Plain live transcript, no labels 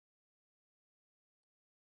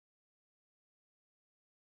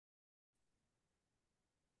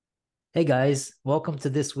Hey guys, welcome to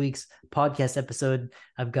this week's podcast episode.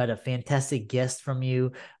 I've got a fantastic guest from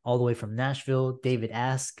you all the way from Nashville, David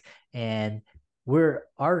Ask, and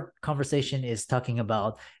our conversation is going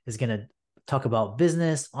to talk about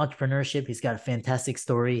business, entrepreneurship. He's got a fantastic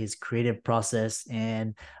story, his creative process,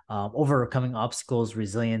 and overcoming obstacles,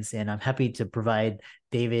 resilience. And I'm happy to provide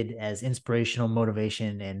David as inspirational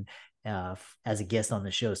motivation and as a guest on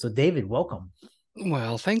the show. So, David, welcome.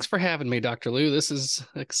 Well, thanks for having me, Dr. Lou. This is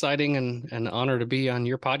exciting and an honor to be on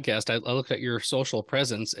your podcast. I looked at your social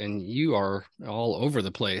presence and you are all over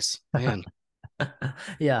the place, man.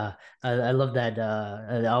 Yeah, I love that.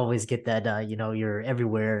 I always get that. You're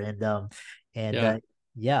everywhere, and Yeah.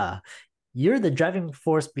 yeah, you're the driving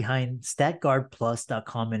force behind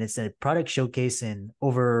StatGuardPlus.com, and it's a product showcase in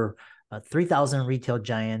over 3,000 retail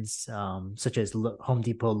giants, such as Home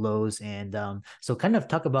Depot, Lowe's, and so kind of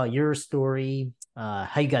talk about your story,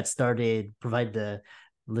 how you got started, provide the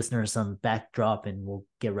listener some backdrop, and we'll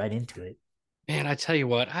get right into it. Man, I tell you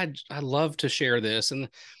what, I love to share this and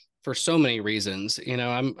for so many reasons.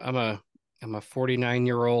 I'm a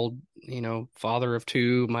 49-year-old, father of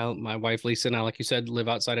two. My wife Lisa and I, like you said, live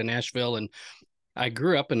outside of Nashville, and I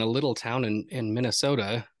grew up in a little town in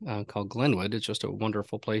Minnesota called Glenwood. It's just a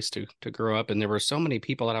wonderful place to grow up. And there were so many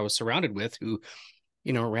people that I was surrounded with who,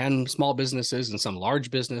 ran small businesses and some large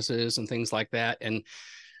businesses and things like that. And,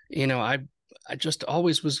 you know, I I just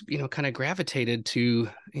always was, kind of gravitated to,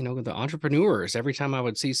 the entrepreneurs. Every time I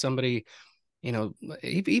would see somebody,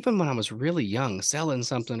 even when I was really young, selling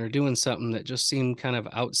something or doing something that just seemed kind of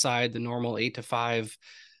outside the normal 8 to 5,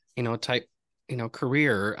 type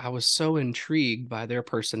career, I was so intrigued by their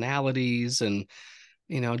personalities and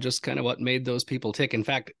just kind of what made those people tick. In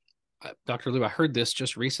fact, Dr. Lou, I heard this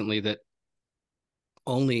just recently that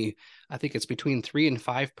only, I think it's between 3 and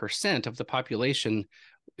 5% of the population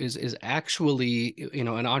is actually an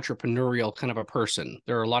entrepreneurial kind of a person.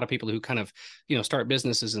 There are a lot of people who kind of start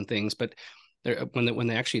businesses and things, but when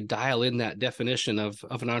they actually dial in that definition of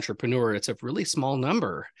an entrepreneur, it's a really small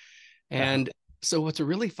number. Uh, And so what's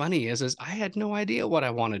really funny is I had no idea what I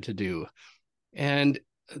wanted to do. And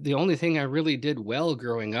the only thing I really did well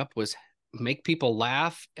growing up was make people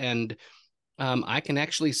laugh. And I can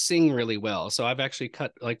actually sing really well. So I've actually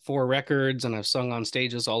cut like 4 records and I've sung on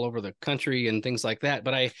stages all over the country and things like that.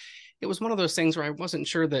 But it was one of those things where I wasn't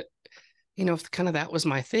sure that, if kind of that was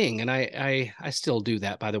my thing. And I still do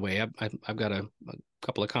that, by the way. I've got a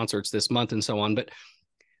couple of concerts this month and so on. But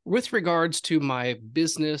with regards to my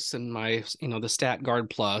business and my, the Stat Guard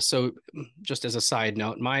Plus. So just as a side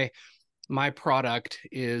note, my product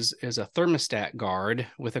is a thermostat guard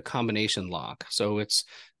with a combination lock. So it's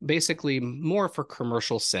basically more for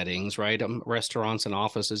commercial settings, right? Restaurants and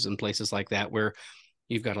offices and places like that where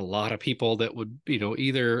you've got a lot of people that would,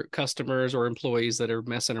 either customers or employees that are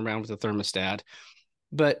messing around with the thermostat.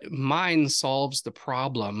 But mine solves the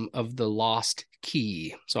problem of the lost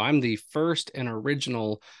key. So I'm the first and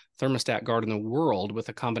original thermostat guard in the world with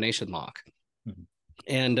a combination lock. mhm.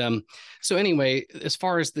 And so anyway, as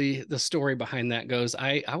far as the story behind that goes,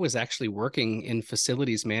 I was actually working in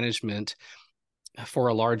facilities management for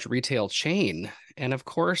a large retail chain. And of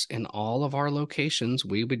course, in all of our locations,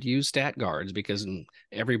 we would use stat guards because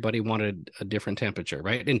everybody wanted a different temperature,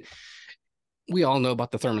 right? And we all know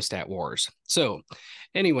about the thermostat wars. So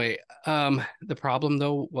anyway, the problem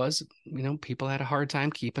though was, people had a hard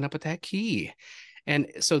time keeping up with that key.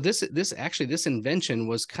 And so this invention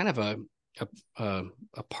was kind of a,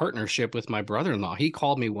 a partnership with my brother-in-law. He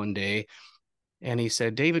called me one day and he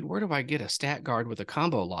said, David, where do I get a stat guard with a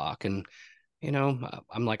combo lock? And,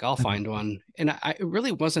 I'm like, I'll find one. And it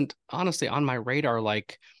really wasn't honestly on my radar,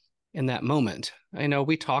 like in that moment. I know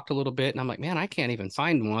we talked a little bit and I'm like, man, I can't even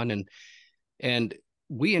find one. And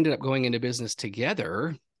we ended up going into business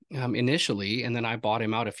together initially. And then I bought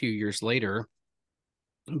him out a few years later.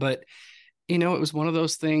 But it was one of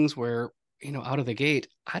those things where, out of the gate,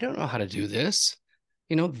 I don't know how to do this.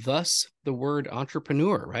 Thus the word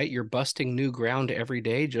entrepreneur, right? You're busting new ground every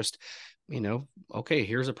day. Just, okay,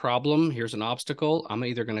 here's a problem, here's an obstacle. I'm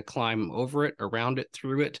either going to climb over it, around it,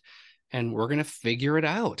 through it, and we're going to figure it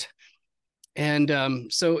out.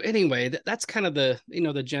 And so anyway, that's kind of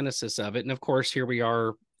the genesis of it. And of course, here we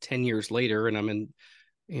are 10 years later, and I'm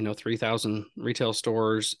in 3,000 retail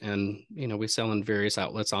stores, and we sell in various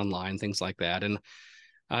outlets online, things like that. And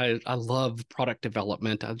I love product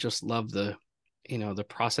development. I just love the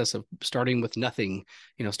process of starting with nothing,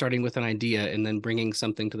 starting with an idea and then bringing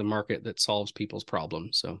something to the market that solves people's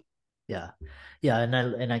problems. So Yeah. Yeah,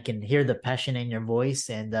 and I can hear the passion in your voice.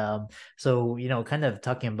 And so, kind of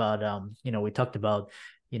talking about we talked about,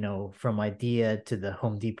 from idea to the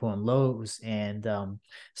Home Depot and Lowe's. And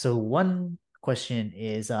so one question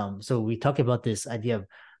is, so we talk about this idea of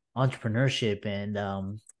entrepreneurship,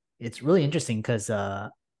 and it's really interesting because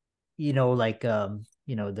the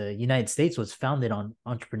United States was founded on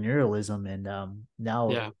entrepreneurialism, and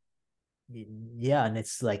now, Yeah. yeah, and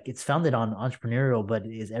it's like it's founded on entrepreneurial, but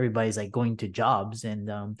is everybody's like going to jobs, and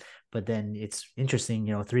but then it's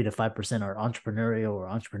interesting, 3 to 5% are entrepreneurial or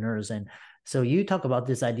entrepreneurs. And so you talk about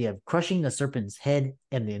this idea of crushing the serpent's head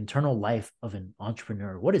and the internal life of an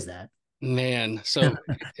entrepreneur. What is that? Man, so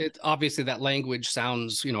it obviously that language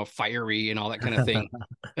sounds, fiery and all that kind of thing.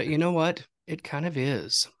 But you know what? It kind of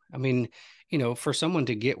is. I mean, for someone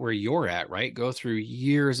to get where you're at, right? Go through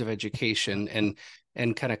years of education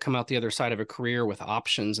and kind of come out the other side of a career with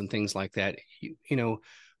options and things like that.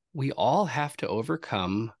 We all have to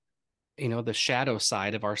overcome, the shadow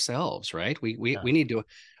side of ourselves, right? We need to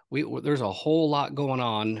there's a whole lot going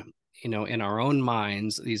on, in our own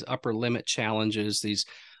minds, these upper limit challenges, these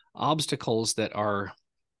obstacles that are,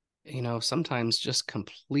 sometimes just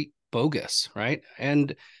complete bogus, right?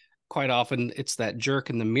 And quite often it's that jerk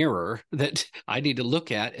in the mirror that I need to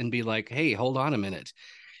look at and be like, hey, hold on a minute.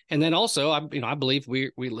 And then also, I believe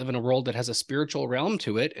we live in a world that has a spiritual realm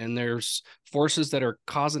to it, and there's forces that are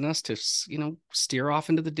causing us to, steer off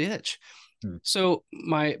into the ditch. So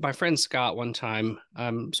my friend Scott one time,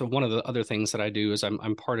 so one of the other things that I do is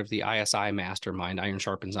I'm part of the ISI Mastermind, Iron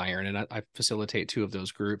Sharpens Iron, and I facilitate 2 of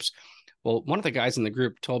those groups. Well, one of the guys in the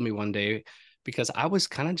group told me one day, because I was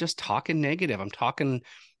kind of just talking negative. I'm talking,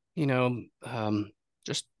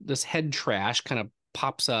 just this head trash kind of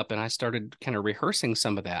pops up, and I started kind of rehearsing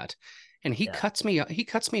some of that. And he cuts me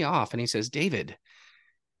off, and he says, David,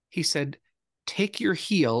 he said, take your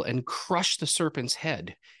heel and crush the serpent's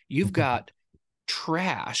head. You've got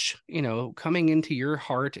trash, coming into your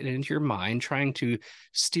heart and into your mind, trying to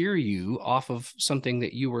steer you off of something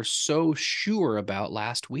that you were so sure about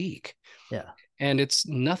last week. Yeah. And it's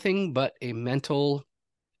nothing but a mental,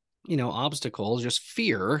 obstacle, just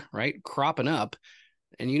fear, right? Cropping up.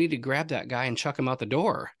 And you need to grab that guy and chuck him out the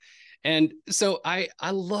door. And so I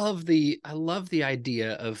love the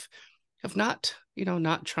idea of not,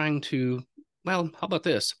 not trying to, well, how about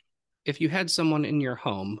this? If you had someone in your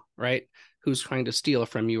home, right, who's trying to steal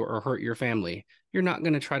from you or hurt your family, you're not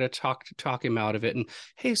going to try to talk him out of it. And,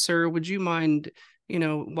 hey, sir, would you mind,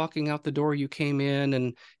 walking out the door you came in,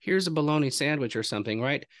 and here's a bologna sandwich or something,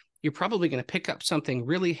 right? You're probably going to pick up something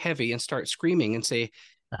really heavy and start screaming and say,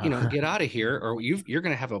 get out of here, or you're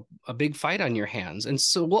going to have a big fight on your hands. And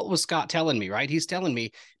so what was Scott telling me, right? He's telling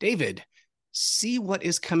me, David, see what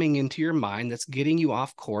is coming into your mind that's getting you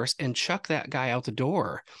off course, and chuck that guy out the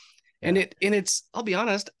door. Yeah. And it's, I'll be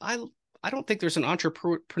honest, I don't think there's an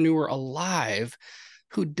entrepreneur alive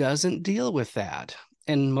who doesn't deal with that.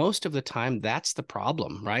 And most of the time, that's the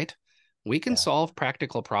problem, right? We can solve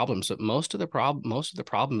practical problems, but most of the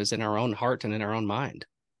problem is in our own heart and in our own mind.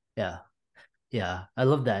 Yeah. Yeah, I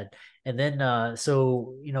love that. And then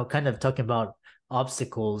so kind of talking about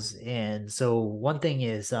obstacles. And so one thing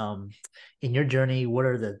is, in your journey, what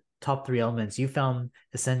are the top 3 elements you found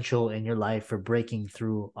essential in your life for breaking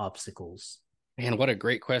through obstacles? Man, what a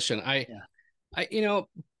great question. I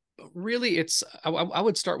really, I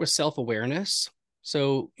would start with self-awareness.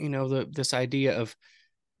 So, this idea of,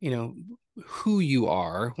 who you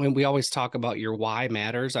are. When we always talk about your why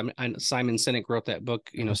matters. Simon Sinek wrote that book,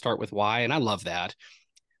 Start with Why, and I love that.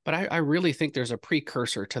 But I really think there's a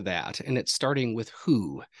precursor to that, and it's starting with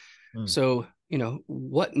who. So,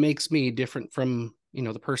 what makes me different from,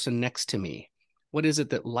 the person next to me? What is it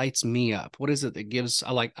that lights me up? What is it that gives,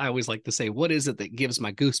 I always like to say, what is it that gives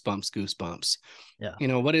my goosebumps?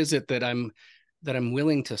 Yeah. What is it that I'm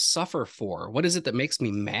willing to suffer for? What is it that makes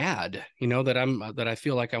me mad? That I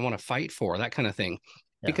feel like I want to fight for, that kind of thing,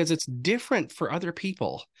 because it's different for other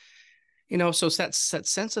people. So that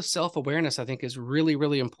sense of self-awareness, I think, is really,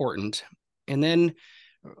 really important. And then,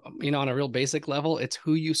 on a real basic level, it's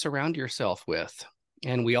who you surround yourself with.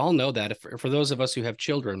 And we all know that for those of us who have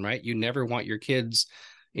children, right, you never want your kids,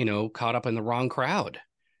 caught up in the wrong crowd.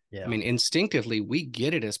 Yeah. I mean, instinctively, we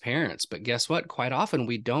get it as parents, but guess what? Quite often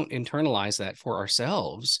we don't internalize that for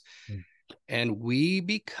ourselves. And we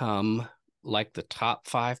become like the top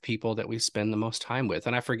 5 people that we spend the most time with.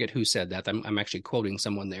 And I forget who said that. I'm actually quoting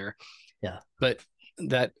someone there. Yeah. But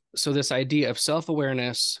so this idea of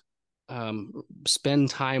self-awareness, spend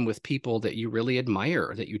time with people that you really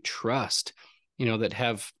admire, that you trust, that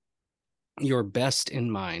have your best in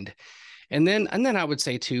mind. And then I would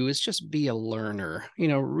say too, is just be a learner,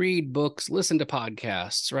 read books, listen to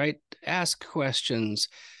podcasts, right? Ask questions,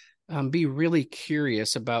 be really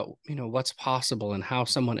curious about, what's possible and how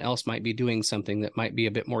someone else might be doing something that might be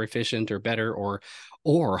a bit more efficient or better, or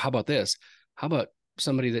how about this? How about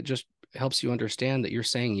somebody that just helps you understand that you're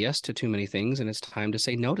saying yes to too many things and it's time to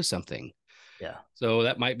say no to something. Yeah. So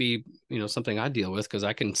that might be, something I deal with because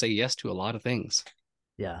I can say yes to a lot of things.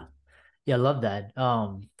 Yeah. Yeah, I love that.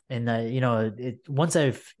 And you know, once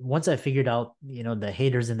I figured out, you know, the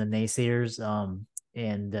haters and the naysayers,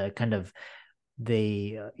 and kind of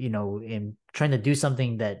they, you know, in trying to do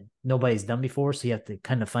something that nobody's done before, so you have to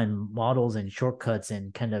kind of find models and shortcuts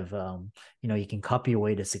and kind of, you know, you can copy your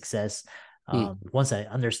way to success. Hmm. Once I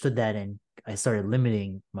understood that, and I started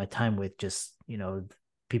limiting my time with just, you know,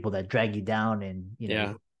 people that drag you down, and you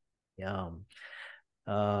Yeah. know,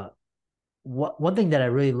 uh one thing that I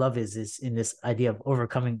really love is in this idea of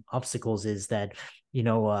overcoming obstacles is that, you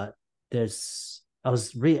know, there's I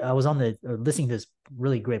was on the listening to this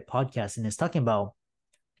really great podcast, and it's talking about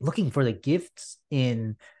looking for the gifts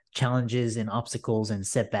in challenges and obstacles and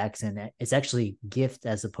setbacks, and it's actually gift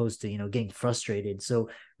as opposed to, you know, getting frustrated. So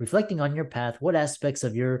reflecting on your path, what aspects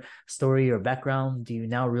of your story or background do you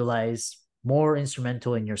now realize more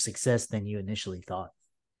instrumental in your success than you initially thought?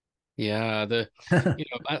 Yeah.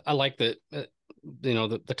 I like that,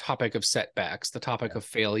 the topic of setbacks, the topic of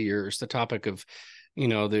failures, the topic of,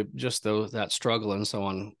 that struggle and so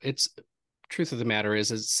on. It's truth of the matter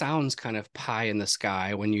is it sounds kind of pie in the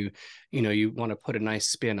sky when you want to put a nice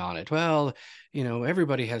spin on it. Well,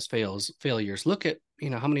 everybody has failures. Look at,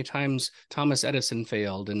 how many times Thomas Edison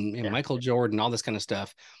failed and Yeah, Michael Jordan, all this kind of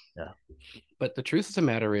stuff. yeah, But the truth of the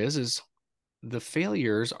matter is the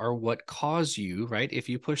failures are what cause you, right? If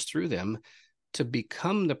you push through them, to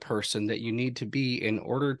become the person that you need to be in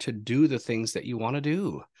order to do the things that you want to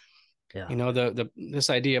do. yeah, The this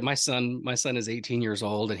idea, my son is 18 years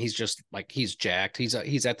old and he's just like, he's jacked. He's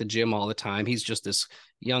at the gym all the time. He's just this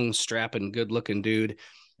young, strapping, good looking dude.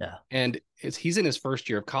 yeah, And he's in his first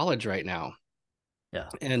year of college right now. yeah,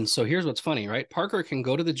 And so here's what's funny, right? Parker can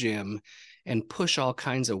go to the gym and push all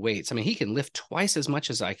kinds of weights. I mean, he can lift twice as much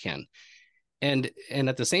as I can. And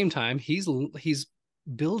at the same time, he's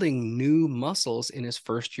building new muscles in his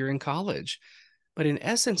first year in college. But in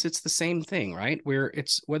essence, it's the same thing, right? Where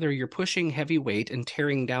it's whether you're pushing heavy weight and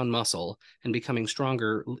tearing down muscle and becoming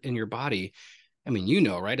stronger in your body. I mean,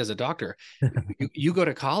 right? As a doctor, you go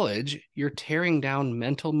to college, you're tearing down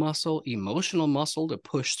mental muscle, emotional muscle to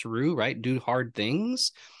push through, right? Do hard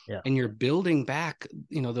things. yeah, And you're building back,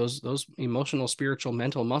 those emotional, spiritual,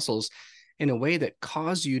 mental muscles in a way that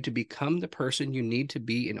cause you to become the person you need to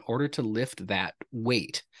be in order to lift that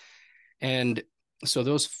weight. And so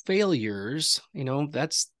those failures,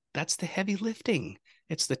 that's the heavy lifting.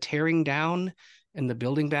 It's the tearing down and the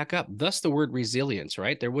building back up. Thus the word resilience,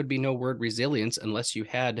 right? There would be no word resilience unless you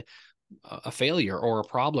had a failure or a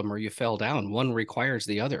problem or you fell down. One requires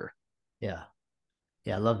the other. yeah.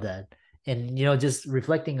 Yeah, I love that. And you know, just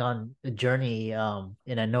reflecting on the journey, and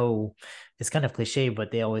I know it's kind of cliche,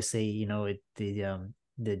 but they always say, you know,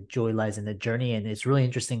 the joy lies in the journey. And it's really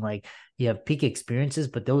interesting. Like you have peak experiences,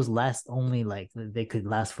 but those last only like they could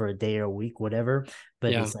last for a day or a week, whatever.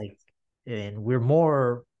 But Yeah. it's like, and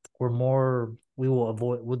we'll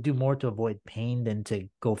do more to avoid pain than to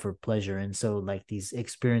go for pleasure. And so like these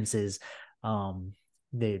experiences,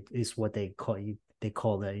 they is what they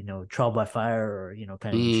call that, you know, trial by fire, or, you know,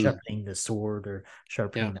 kind of Mm, sharpening the sword or yeah.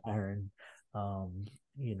 sharpening the iron.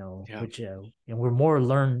 You know, Yeah. which and we're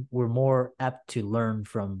more apt to learn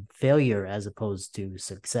from failure as opposed to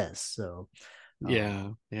success. So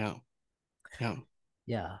Yeah. Yeah. Yeah.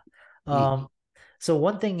 yeah. Mm. Um, so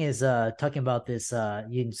one thing is talking about this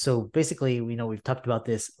so basically, you know, we've talked about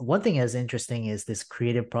this. One thing that's interesting is this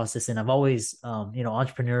creative process, and I've always you know,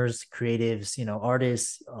 entrepreneurs, creatives, you know,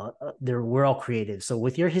 artists, we're all creative. So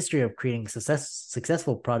with your history of creating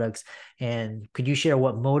successful products, and could you share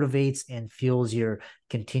what motivates and fuels your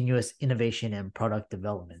continuous innovation and product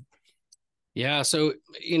development? Yeah. So,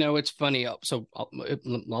 it's funny. So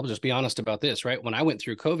I'll just be honest about this, right? When I went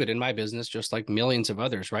through COVID in my business, just like millions of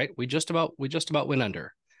others, right? We just about went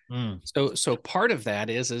under. Mm, So part of that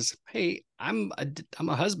is, hey, I'm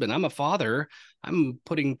a husband, I'm a father, I'm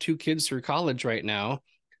putting two kids through college right now.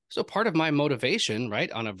 So part of my motivation,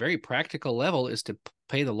 right, on a very practical level, is to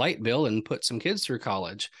pay the light bill and put some kids through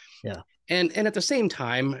college. yeah. And at the same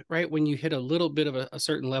time, right, when you hit a little bit of a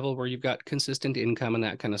certain level where you've got consistent income and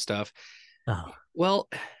that kind of stuff, Oh, well,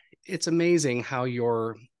 it's amazing how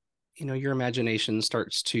your imagination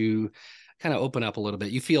starts to kind of open up a little bit.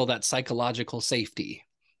 You feel that psychological safety.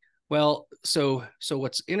 Well, so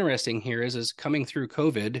what's interesting here is coming through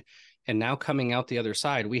COVID And now coming out the other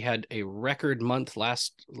side, we had a record month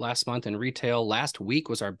last month in retail. Last week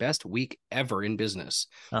was our best week ever in business.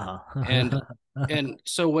 And Uh-huh. and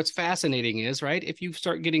so what's fascinating is, right, if you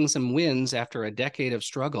start getting some wins after a decade of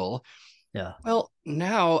struggle, Yeah. well,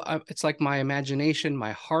 now it's like my imagination,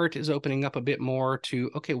 my heart is opening up a bit more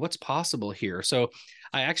to, okay, what's possible here? So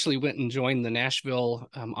I actually went and joined the Nashville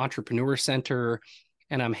Entrepreneur Center,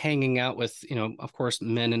 and I'm hanging out with, of course,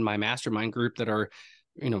 men in my mastermind group that are,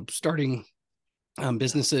 starting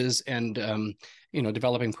businesses and,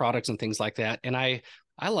 developing products and things like that. And I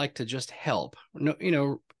like to just help.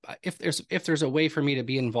 No, if there's a way for me to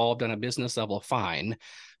be involved on a business level, fine.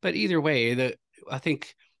 But either way, I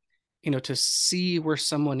think, to see where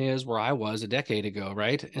someone is where I was a decade ago,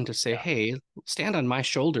 right? And to say, Yeah. hey, stand on my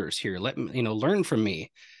shoulders here. Let me, learn from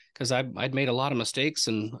me, because I'd made a lot of mistakes,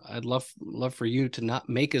 and I'd love for you to not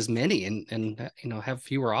make as many and have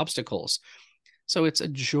fewer obstacles. So it's a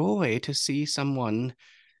joy to see someone,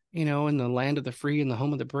 in the land of the free and the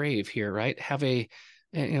home of the brave here, right?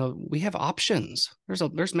 We have options.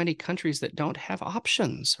 There's many countries that don't have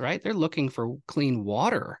options, right? They're looking for clean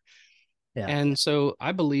water. Yeah. And so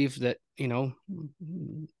I believe that,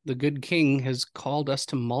 the good king has called us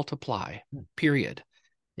to multiply, period.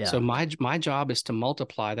 So Yeah. my job is to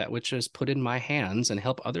multiply that which is put in my hands and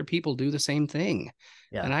help other people do the same thing.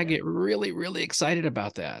 And Yeah. I get really, really excited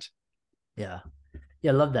about that. Yeah.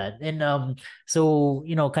 Yeah, I love that. And so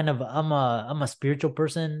kind of I'm a spiritual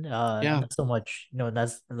person. Yeah. Not so much,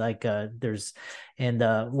 that's like there's and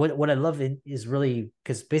what I love is really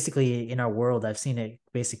because basically in our world I've seen it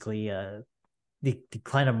basically the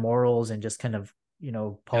decline of morals and just kind of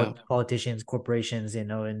Yeah. politicians, corporations,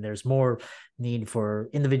 and there's more need for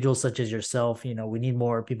individuals such as yourself. We need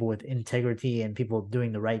more people with integrity and people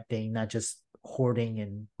doing the right thing, not just hoarding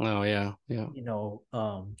and Oh, yeah. Yeah.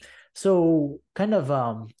 so kind of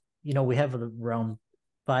we have around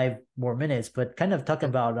 5 more minutes, but kind of talk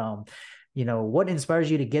about what inspires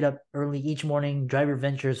you to get up early each morning, drive your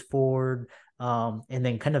ventures forward, and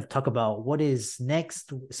then kind of talk about what is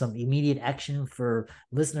next, some immediate action for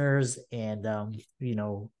listeners, and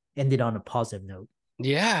end it on a positive note.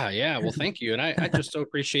 Yeah. Yeah. Well, thank you. And I just so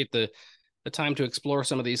appreciate the time to explore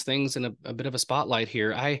some of these things in a bit of a spotlight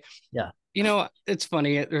here. Yeah. It's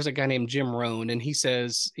funny. There's a guy named Jim Rohn, and he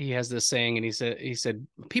says, he has this saying, and he said,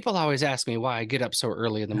 people always ask me why I get up so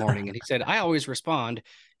early in the morning. And he said, I always respond,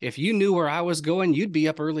 if you knew where I was going, you'd be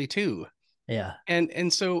up early too. Yeah.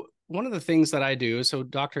 And so one of the things that I do, so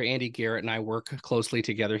Dr. Andy Garrett and I work closely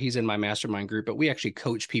together. He's in my mastermind group, but we actually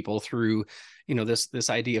coach people through, this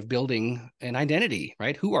idea of building an identity,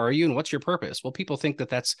 right? Who are you and what's your purpose? Well, people think that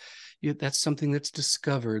that's something that's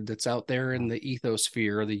discovered, that's out there in the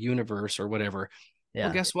ethosphere or the universe or whatever. Well,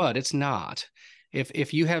 Yeah. guess what? It's not.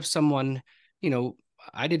 If you have someone, you know,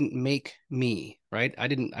 I didn't make me, right? I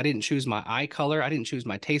didn't choose my eye color. I didn't choose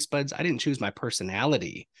my taste buds. I didn't choose my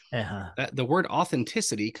personality. Uh-huh. That the word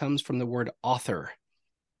authenticity comes from the word author,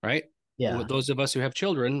 right? Yeah. Those of us who have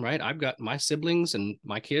children, right? I've got my siblings and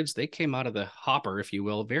my kids, they came out of the hopper, if you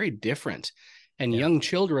will, very different. And Yeah. young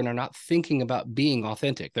children are not thinking about being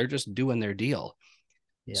authentic. They're just doing their deal.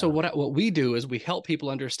 So Yeah. what we do is we help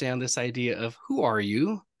people understand this idea of who are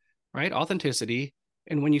you, right? Authenticity.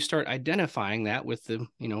 And when you start identifying that with the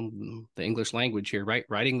English language here, right?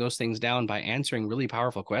 Writing those things down by answering really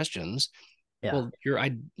powerful questions, Yeah. well,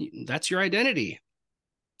 that's your identity.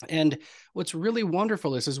 And what's really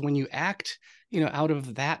wonderful is when you act, out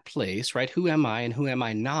of that place, right? Who am I and who am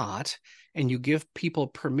I not? And you give people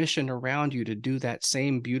permission around you to do that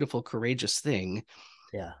same beautiful, courageous thing.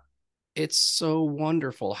 Yeah. It's so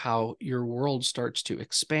wonderful how your world starts to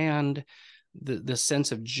expand. The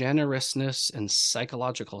sense of generousness and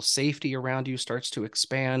psychological safety around you starts to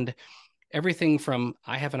expand. Everything from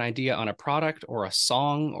I have an idea on a product or a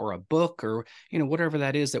song or a book or whatever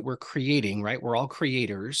that is that we're creating, right? We're all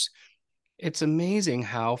creators. It's amazing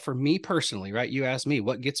how, for me personally, right? You asked me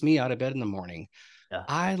what gets me out of bed in the morning. Yeah.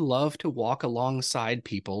 I love to walk alongside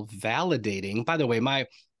people validating. By the way,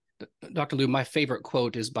 Dr. Lou, my favorite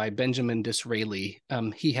quote is by Benjamin Disraeli.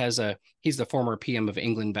 He's the former PM of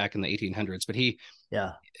England back in the 1800s, but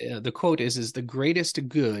Yeah. the quote is the greatest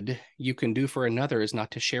good you can do for another is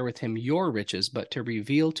not to share with him your riches, but to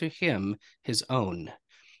reveal to him his own.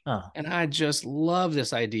 Oh. And I just love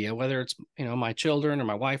this idea, whether it's, my children or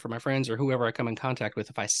my wife or my friends or whoever I come in contact with.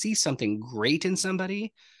 If I see something great in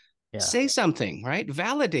somebody, Yeah. say something, right?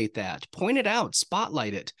 Validate that, point it out,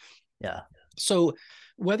 spotlight it. Yeah. So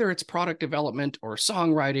whether it's product development or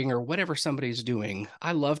songwriting or whatever somebody's doing,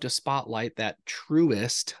 I love to spotlight that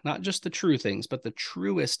truest, not just the true things, but the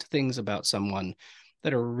truest things about someone.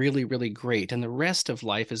 that are really, really great. And the rest of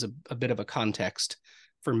life is a bit of a context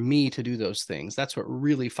for me to do those things. That's what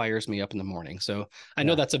really fires me up in the morning. So I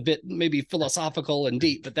know Yeah. that's a bit maybe philosophical and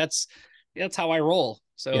deep, but that's how I roll.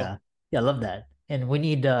 So Yeah. Yeah, I love that. And we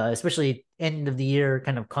need especially end of the year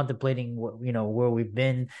kind of contemplating what where we've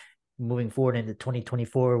been moving forward into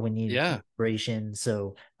 2024. We need yeah. inspiration.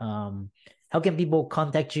 So how can people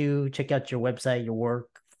contact you, check out your website, your work,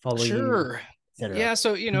 follow you, Sure. etc.? Yeah.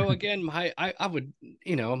 So, again, I would,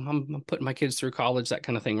 I'm putting my kids through college, that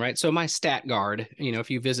kind of thing, right? So my Stat Guard, if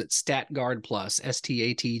you visit StatGuard Plus,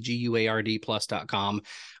 StatGuard plus.com,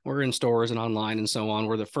 we're in stores and online and so on.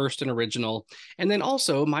 We're the first and original. And then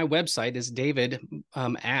also my website is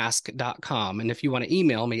davidask.com. And if you want to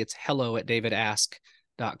email me, it's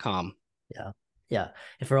hello@davidask.com. Yeah. Yeah.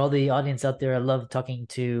 And for all the audience out there, I love talking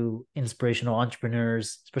to inspirational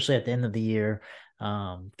entrepreneurs, especially at the end of the year,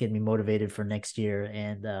 get me motivated for next year.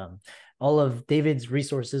 And all of David's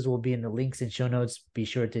resources will be in the links and show notes. Be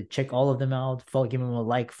sure to check all of them out. Follow, give him a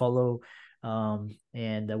like, follow.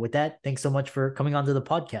 And with that, thanks so much for coming onto the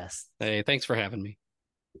podcast. Hey, thanks for having me.